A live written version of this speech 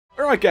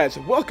Alright guys,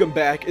 welcome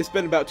back. It's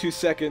been about 2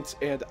 seconds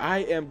and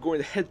I am going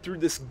to head through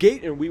this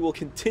gate and we will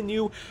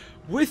continue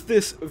with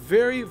this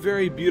very,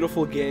 very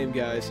beautiful game,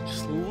 guys.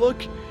 Just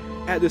look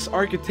at this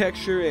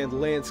architecture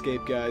and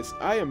landscape, guys.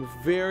 I am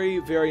very,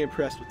 very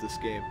impressed with this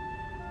game.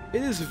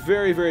 It is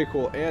very, very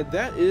cool, and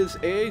that is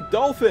a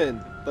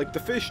dolphin, like the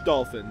fish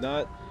dolphin,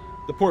 not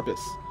the porpoise.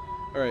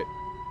 Alright,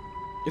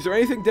 is there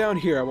anything down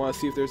here? I want to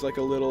see if there's like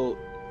a little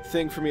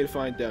thing for me to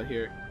find down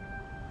here.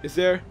 Is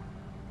there?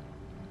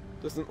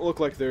 Doesn't look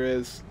like there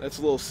is. That's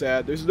a little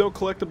sad. There's no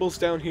collectibles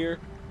down here.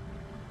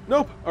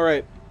 Nope.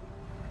 Alright.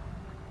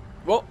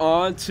 Well,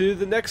 on to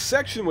the next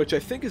section, which I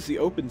think is the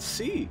open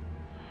sea.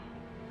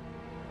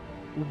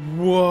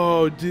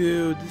 Whoa,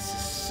 dude. This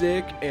is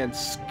sick and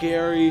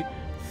scary,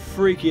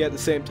 freaky at the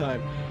same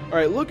time.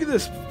 Alright, look at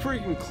this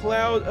freaking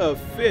cloud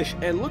of fish.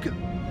 And look at...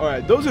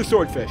 Alright, those are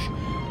swordfish.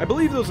 I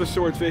believe those are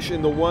swordfish,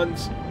 and the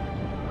ones...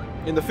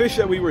 And the fish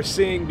that we were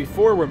seeing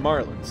before were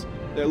marlins.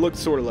 That looked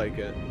sort of like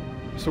it.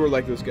 Sort of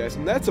like those guys.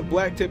 And that's a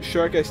black-tipped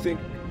shark, I think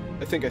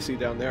I see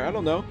down there. I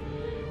don't know.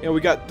 And we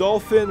got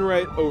dolphin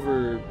right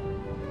over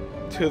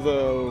to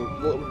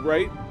the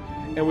right.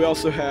 And we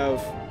also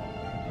have...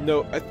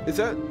 No,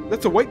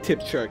 that's a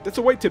white-tipped shark. That's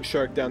a white-tipped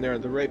shark down there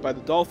on the right by the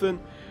dolphin.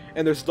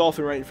 And there's a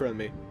dolphin right in front of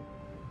me.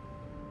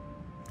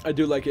 I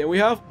do like it. And we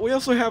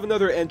also have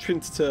another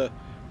entrance to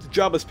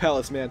Jabba's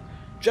palace, man.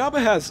 Jabba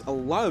has a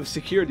lot of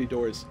security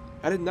doors.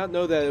 I did not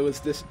know that it was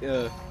this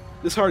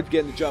hard to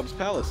get into Jabba's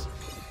palace.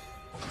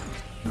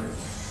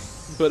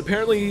 But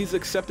apparently he's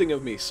accepting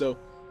of me, so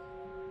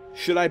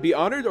should I be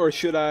honored or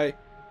should I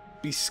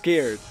be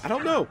scared? I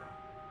don't know.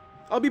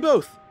 I'll be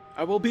both.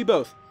 I will be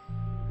both.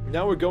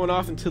 Now we're going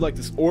off into like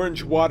this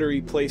orange watery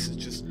place.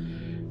 It's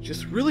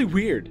just really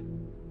weird.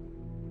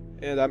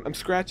 And I'm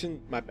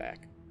scratching my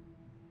back.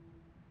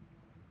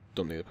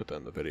 Don't need to put that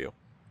in the video.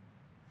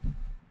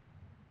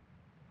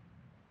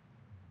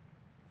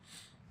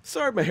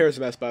 Sorry my hair's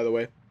a mess, by the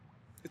way.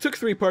 It took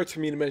 3 parts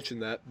for me to mention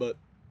that, but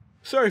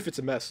sorry if it's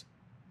a mess.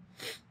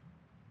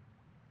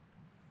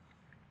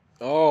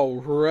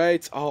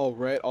 Alright.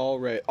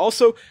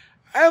 Also,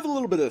 I have a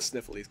little bit of the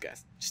snifflies,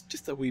 guys.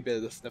 Just a wee bit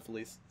of the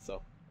snifflies,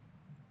 so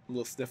a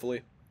little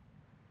sniffly.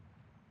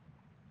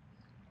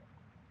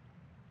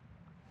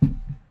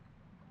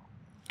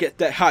 Get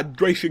that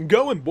hydration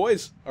going,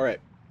 boys.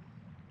 Alright.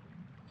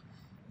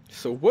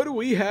 So what do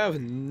we have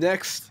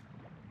next?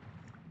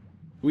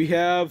 We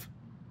have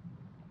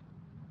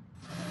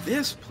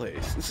this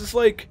place. This is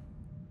like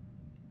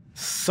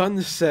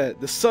Sunset.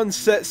 The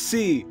Sunset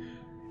Sea.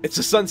 It's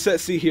a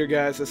Sunset Sea here,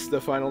 guys. That's the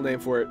final name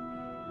for it.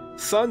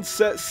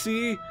 Sunset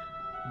Sea.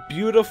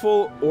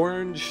 Beautiful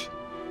orange.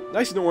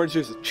 Nice and orange.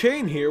 There's a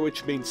chain here,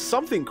 which means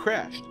something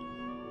crashed.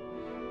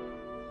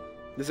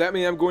 Does that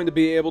mean I'm going to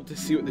be able to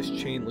see what this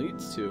chain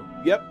leads to?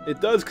 Yep,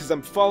 it does, because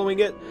I'm following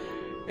it.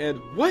 And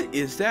what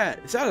is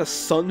that? Is that a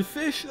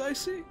sunfish that I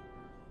see?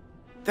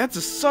 That's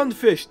a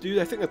sunfish, dude.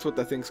 I think that's what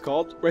that thing's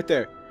called. Right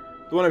there.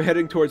 The one I'm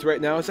heading towards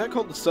right now. Is that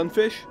called the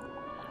sunfish?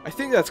 I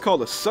think that's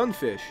called a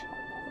sunfish.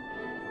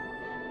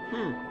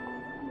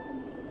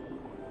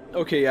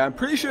 Okay, yeah, I'm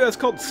pretty sure that's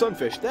called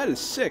sunfish. That is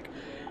sick.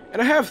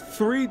 And I have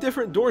 3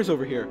 different doors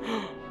over here.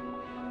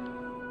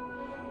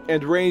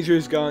 And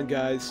Ranger's gone,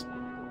 guys.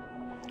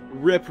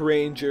 Rip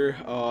Ranger.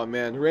 Oh,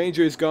 man.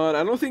 Ranger's gone.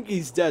 I don't think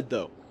he's dead,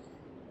 though.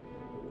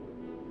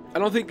 I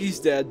don't think he's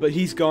dead, but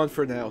he's gone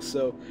for now.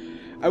 So,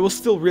 I will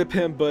still rip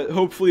him, but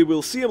hopefully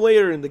we'll see him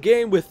later in the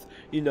game with,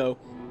 you know,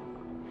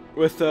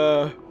 with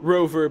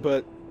Rover,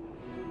 but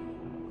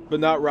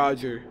not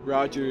Roger.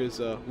 Roger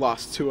is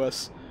lost to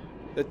us.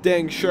 That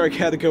dang shark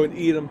had to go and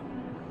eat him.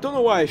 Don't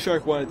know why a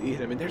shark wanted to eat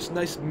him. And there's a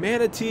nice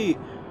manatee.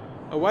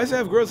 Oh, why does it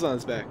have grills on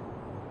its back?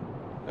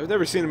 I've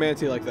never seen a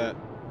manatee like that.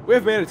 We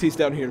have manatees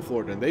down here in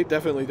Florida, and they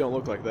definitely don't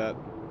look like that.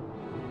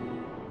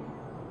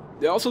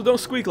 They also don't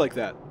squeak like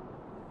that.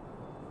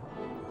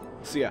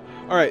 So yeah.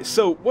 Alright,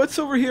 so what's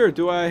over here?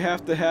 Do I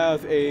have to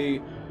have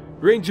a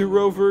Ranger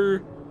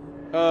Rover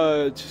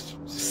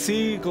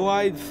sea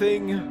glide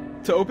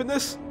thing to open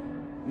this?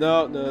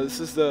 No, this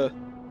is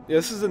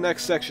the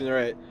next section.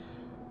 Alright.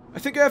 I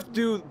think I have to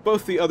do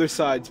both the other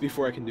sides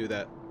before I can do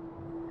that.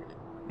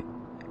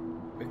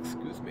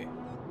 Excuse me.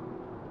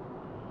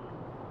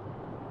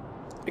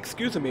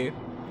 Excuse me.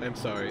 I'm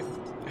sorry.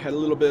 I had a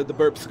little bit of the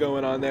burps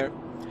going on there.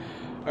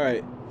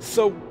 Alright,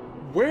 so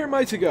where am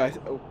I to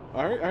go?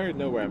 I already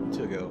know where I'm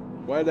to go.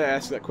 Why did I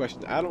ask that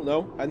question? I don't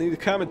know. I need to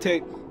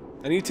commentate.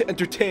 I need to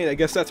entertain. I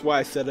guess that's why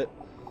I said it.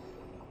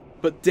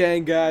 But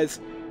dang, guys.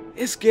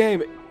 This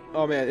game...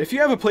 Oh man, if you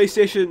have a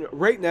PlayStation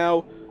right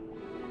now...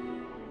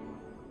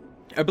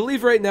 I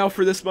believe right now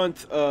for this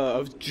month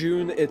of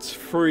June, it's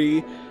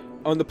free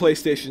on the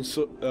PlayStation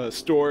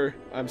store.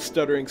 I'm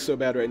stuttering so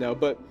bad right now,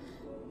 but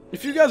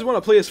if you guys want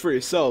to play this for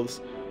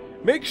yourselves,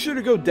 make sure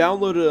to go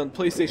download it on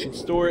PlayStation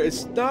Store.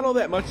 It's not all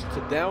that much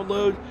to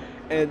download,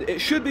 and it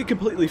should be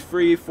completely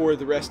free for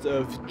the rest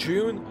of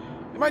June.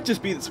 It might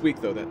just be this week,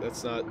 though.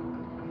 That's not...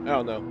 I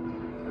don't know.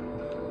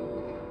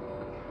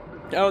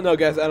 I don't know,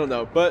 guys, I don't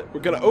know, but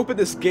we're gonna open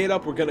this gate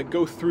up, we're gonna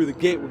go through the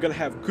gate, we're gonna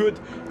have good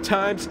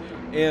times,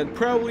 and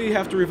probably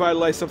have to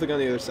revitalize something on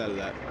the other side of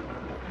that.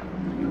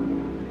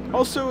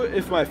 Also,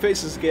 if my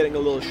face is getting a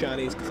little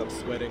shiny, it's because I'm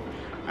sweating.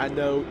 I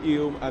know,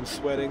 ew, I'm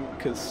sweating,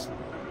 because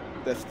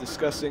that's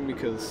disgusting,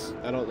 because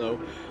I don't know.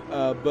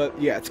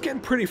 But yeah, it's getting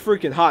pretty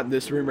freaking hot in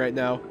this room right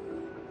now.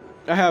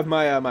 I have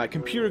my my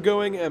computer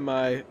going and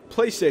my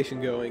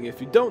PlayStation going.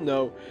 If you don't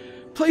know,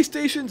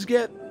 PlayStations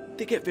get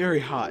very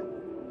hot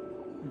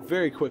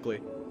very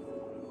quickly.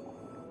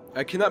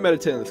 I cannot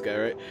meditate on this guy,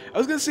 right? I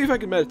was gonna see if I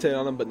could meditate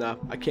on him, but nah,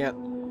 I can't.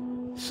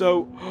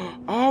 So,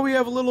 oh, we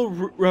have a little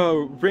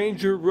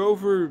Ranger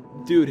Rover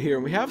dude here,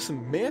 and we have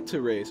some manta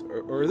rays,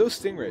 or are those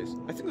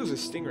stingrays? I think those are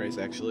stingrays,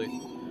 actually.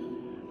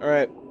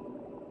 Alright,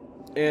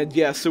 and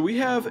yeah, so we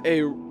have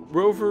a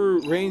Rover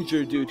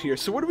Ranger dude here.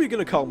 So what are we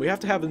gonna call him? We have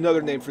to have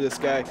another name for this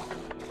guy.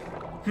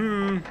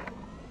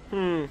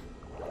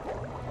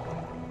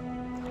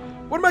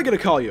 What am I gonna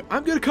call you?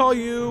 I'm gonna call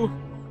you...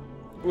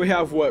 We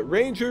have what?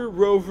 Ranger,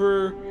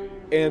 Rover,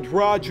 and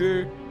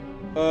Roger.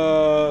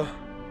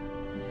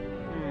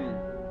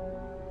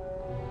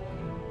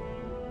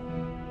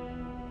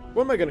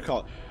 What am I gonna call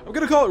it? I'm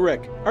gonna call it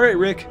Rick. Alright,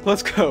 Rick,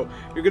 let's go.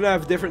 You're gonna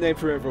have a different name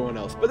from everyone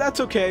else. But that's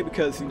okay,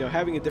 because, you know,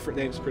 having a different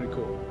name is pretty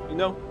cool. You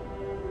know?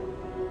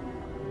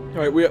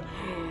 Alright,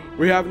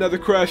 we have another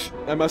crush.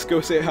 I must go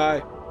say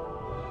hi.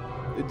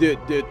 Dude,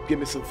 give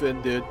me some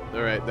fin, dude.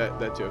 Alright,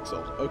 that joke's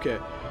old. Okay.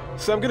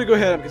 So I'm gonna go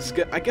ahead.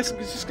 I guess I'm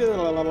just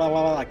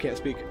gonna. I can't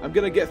speak. I'm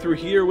gonna get through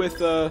here with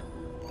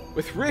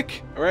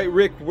Rick. All right,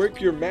 Rick,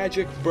 work your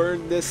magic.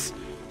 Burn this,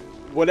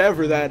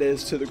 whatever that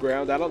is, to the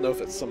ground. I don't know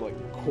if it's some like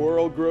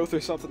coral growth or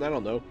something. I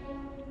don't know.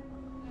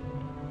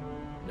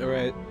 All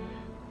right.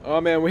 Oh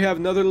man, we have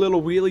another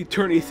little wheelie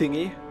turny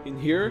thingy in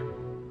here.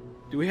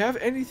 Do we have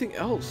anything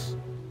else?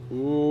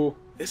 Ooh,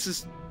 this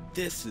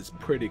is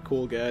pretty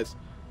cool, guys.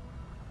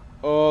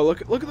 Oh, look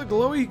at the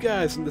glowy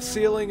guys in the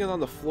ceiling and on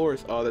the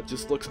floors. Oh, that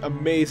just looks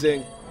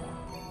amazing.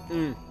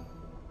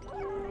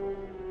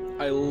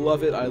 I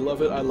love it, I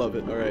love it, I love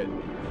it. Alright.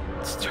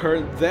 Let's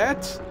turn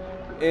that,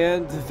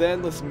 and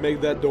then let's make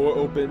that door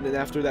open, and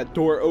after that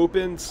door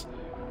opens,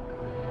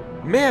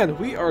 man,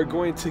 we are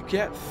going to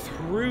get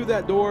through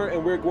that door,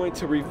 and we're going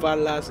to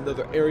revitalize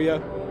another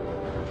area,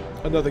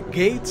 another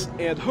gate,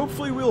 and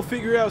hopefully we'll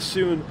figure out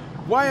soon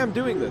why I'm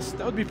doing this.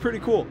 That would be pretty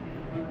cool.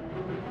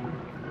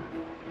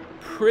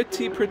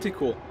 Pretty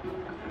cool.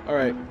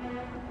 Alright.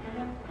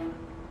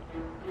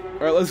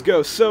 Alright, let's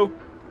go. So,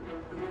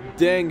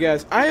 dang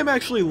guys, I am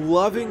actually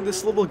loving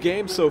this little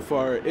game so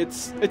far.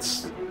 It's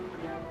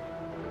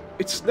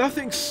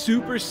nothing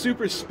super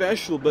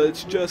special, but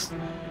it's just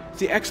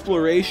the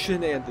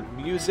exploration and the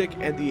music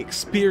and the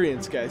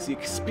experience, guys. The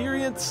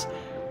experience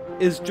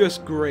is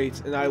just great,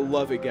 and I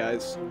love it,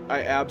 guys.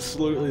 I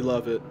absolutely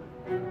love it.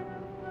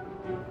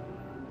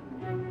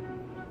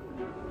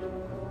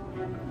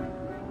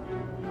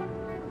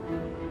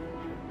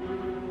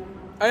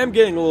 I am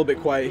getting a little bit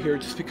quiet here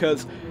just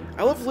because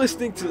I love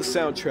listening to the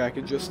soundtrack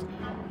and just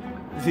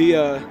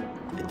the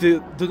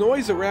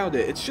noise around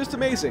it. It's just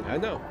amazing. I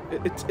know.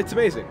 It's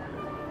amazing.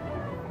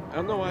 I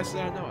don't know why I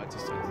said I know. I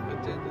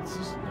did. It's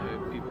just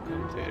people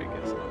commentate, I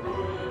guess.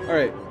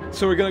 Alright,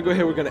 so we're gonna go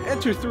ahead. We're gonna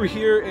enter through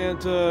here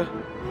and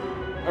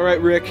alright,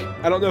 Rick.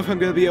 I don't know if I'm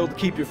gonna be able to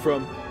keep you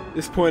from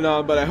this point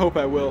on, but I hope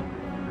I will.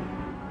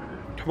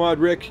 Come on,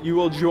 Rick. You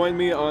will join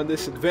me on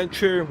this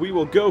adventure. We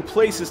will go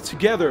places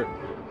together.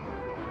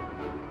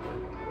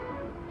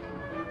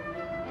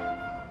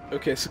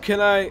 Okay, so can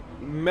I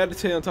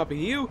meditate on top of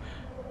you?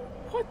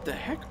 What the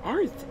heck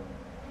are they?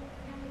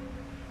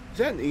 Is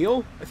that an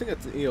eel? I think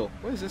that's an eel.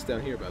 What is this down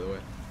here, by the way?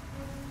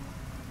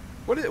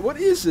 What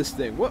is this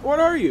thing? What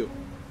are you?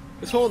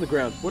 This hole in the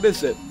ground. What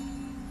is it?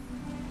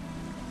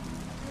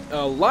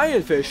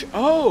 Lionfish.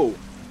 Oh!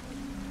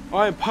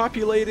 I'm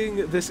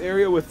populating this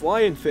area with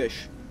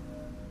lionfish.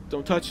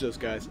 Don't touch those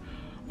guys.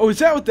 Oh, is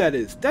that what that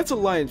is? That's a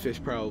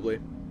lionfish, probably.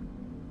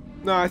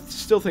 No, I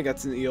still think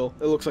that's an eel.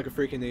 It looks like a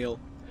freaking eel.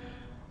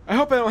 I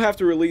hope I don't have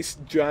to release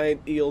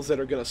giant eels that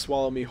are gonna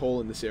swallow me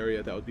whole in this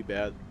area. That would be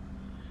bad.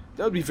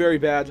 That would be very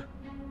bad.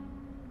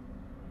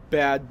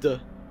 Bad.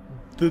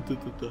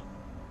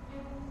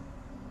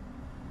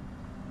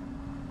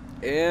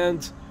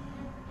 And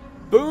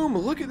boom,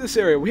 look at this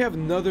area. We have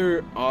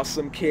another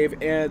awesome cave,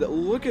 and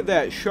look at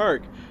that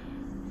shark.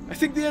 I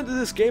think the end of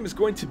this game is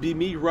going to be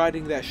me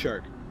riding that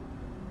shark.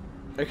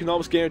 I can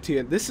almost guarantee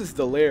it. This is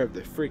the lair of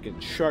the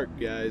freaking shark,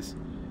 guys.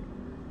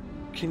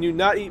 Can you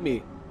not eat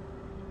me?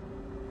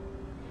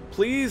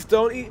 Please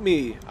don't eat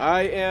me.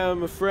 I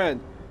am a friend.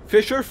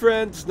 Fish are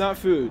friends, not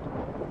food.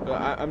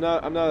 I'm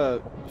not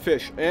a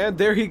fish. And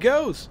there he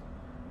goes.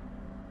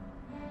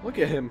 Look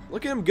at him.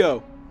 Look at him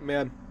go,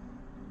 man.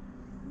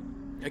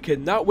 I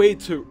cannot wait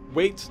to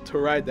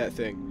ride that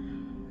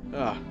thing.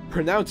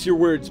 Pronounce your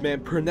words, man.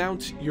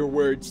 Pronounce your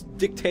words.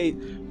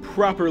 Dictate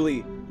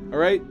properly. All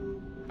right?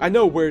 I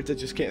know words, I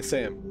just can't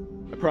say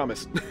them. I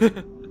promise.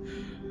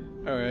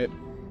 All right.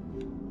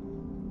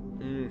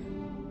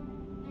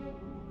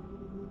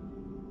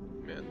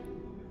 Man.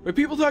 When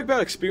people talk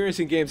about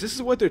experiencing games, this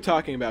is what they're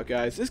talking about,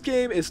 guys. This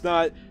game is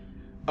not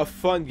a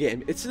fun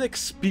game. It's an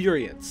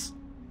experience.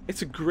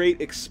 It's a great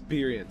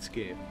experience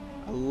game.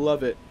 I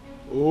love it.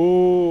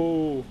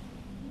 Oh,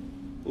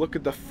 look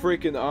at the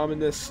freaking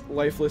ominous,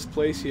 lifeless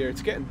place here.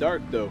 It's getting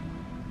dark, though.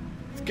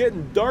 It's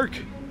getting dark.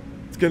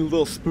 It's getting a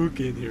little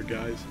spooky in here,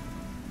 guys.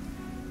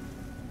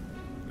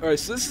 Alright,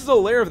 so this is the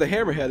lair of the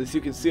Hammerhead, as you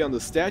can see on the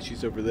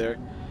statues over there.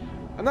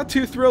 I'm not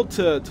too thrilled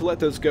to let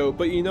those go,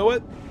 but you know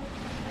what?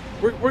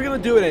 We're gonna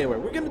do it anyway.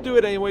 We're gonna do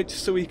it anyway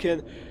just so we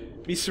can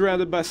be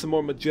surrounded by some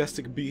more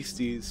majestic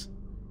beasties.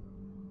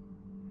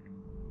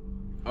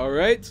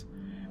 Alright,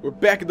 we're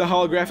back at the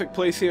holographic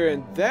place here,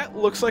 and that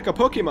looks like a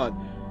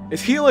Pokemon.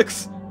 It's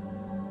Helix!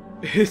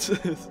 It's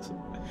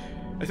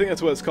I think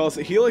that's what it's called. Is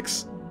it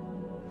Helix?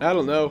 I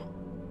don't know.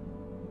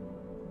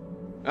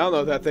 I don't know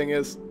what that thing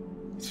is.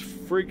 It's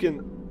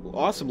freaking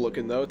awesome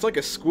looking, though. It's like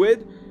a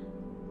squid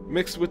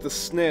mixed with a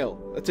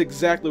snail. That's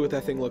exactly what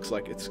that thing looks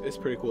like. It's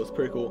pretty cool. It's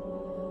pretty cool.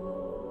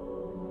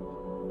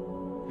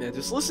 Man,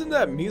 just listen to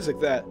that music,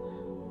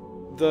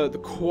 the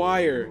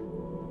choir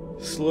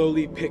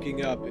slowly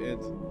picking up,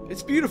 and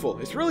it's beautiful.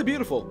 It's really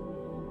beautiful.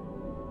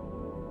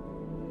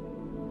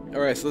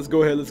 Alright, so let's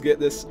go ahead, let's get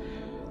this.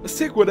 Let's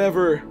take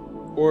whatever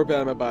orb out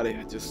of my body.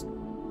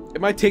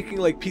 Am I taking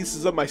like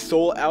pieces of my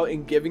soul out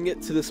and giving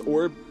it to this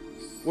orb?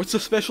 What's so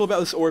special about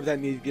this orb that I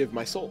need to give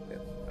my soul, man?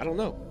 I don't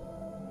know.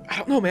 I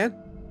don't know, man.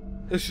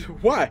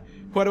 Why?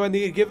 Why do I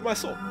need to give my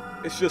soul?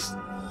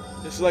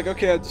 It's like,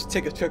 okay, I'll just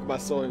take a chunk of my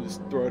soul and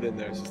just throw it in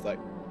there. It's just like,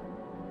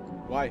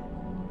 why?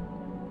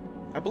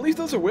 I believe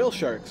those are whale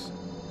sharks.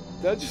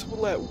 Did I just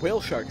let whale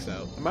sharks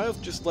out? I might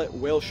have just let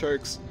whale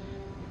sharks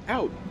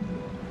out.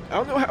 I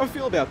don't know how I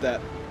feel about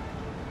that.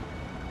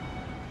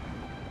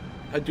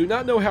 I do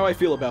not know how I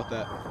feel about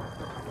that.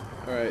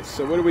 Alright,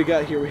 so what do we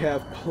got here? We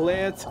have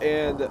plants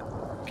and,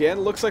 again,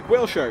 looks like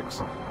whale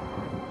sharks.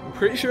 I'm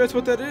pretty sure that's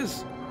what that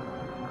is.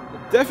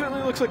 It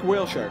definitely looks like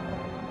whale shark.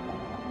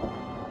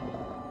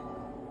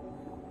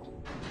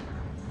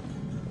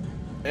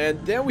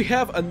 And then we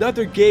have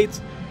another gate.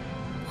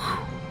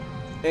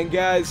 And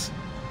guys,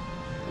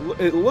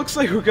 it looks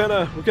like we're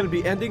gonna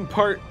be ending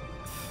part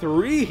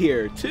 3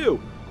 here too.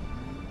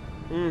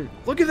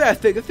 Look at that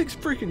thing. That thing's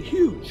freaking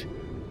huge.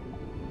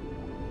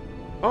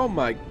 Oh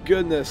my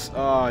goodness.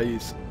 Ah, oh,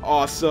 he's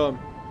awesome.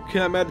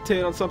 Can I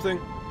meditate on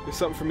something? There's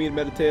something for me to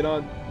meditate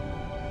on.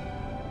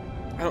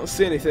 I don't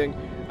see anything.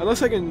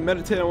 Unless I can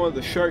meditate on one of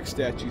the shark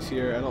statues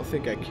here. I don't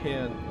think I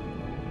can.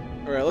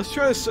 Alright, let's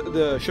try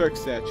the shark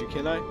statue.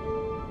 Can I?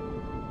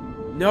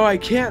 No, I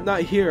can't.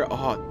 Not here.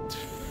 Oh,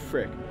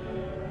 frick.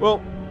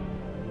 Well,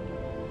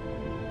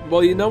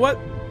 you know what?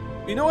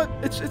 You know what?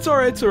 It's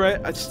alright. It's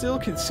alright. I still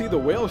can see the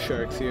whale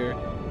sharks here.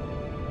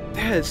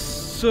 That is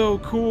so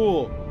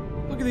cool.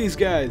 Look at these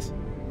guys.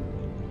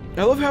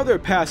 I love how they're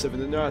passive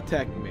and they're not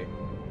attacking me.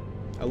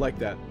 I like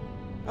that.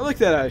 I like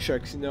that out of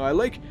sharks, you know. I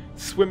like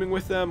swimming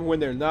with them when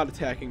they're not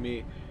attacking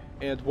me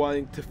and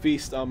wanting to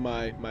feast on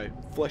my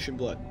flesh and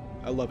blood.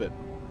 I love it.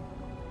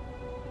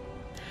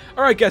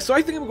 Alright guys, so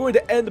I think I'm going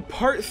to end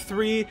part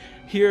 3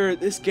 here.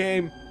 This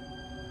game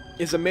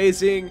is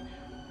amazing.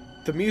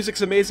 The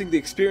music's amazing. The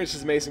experience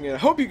is amazing. And I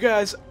hope you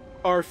guys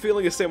are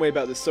feeling the same way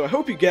about this. So I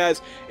hope you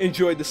guys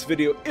enjoyed this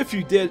video. If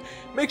you did,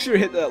 make sure to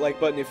hit that like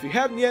button. If you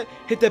haven't yet,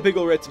 hit that big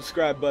old red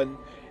subscribe button.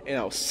 And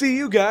I'll see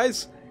you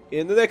guys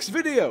in the next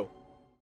video.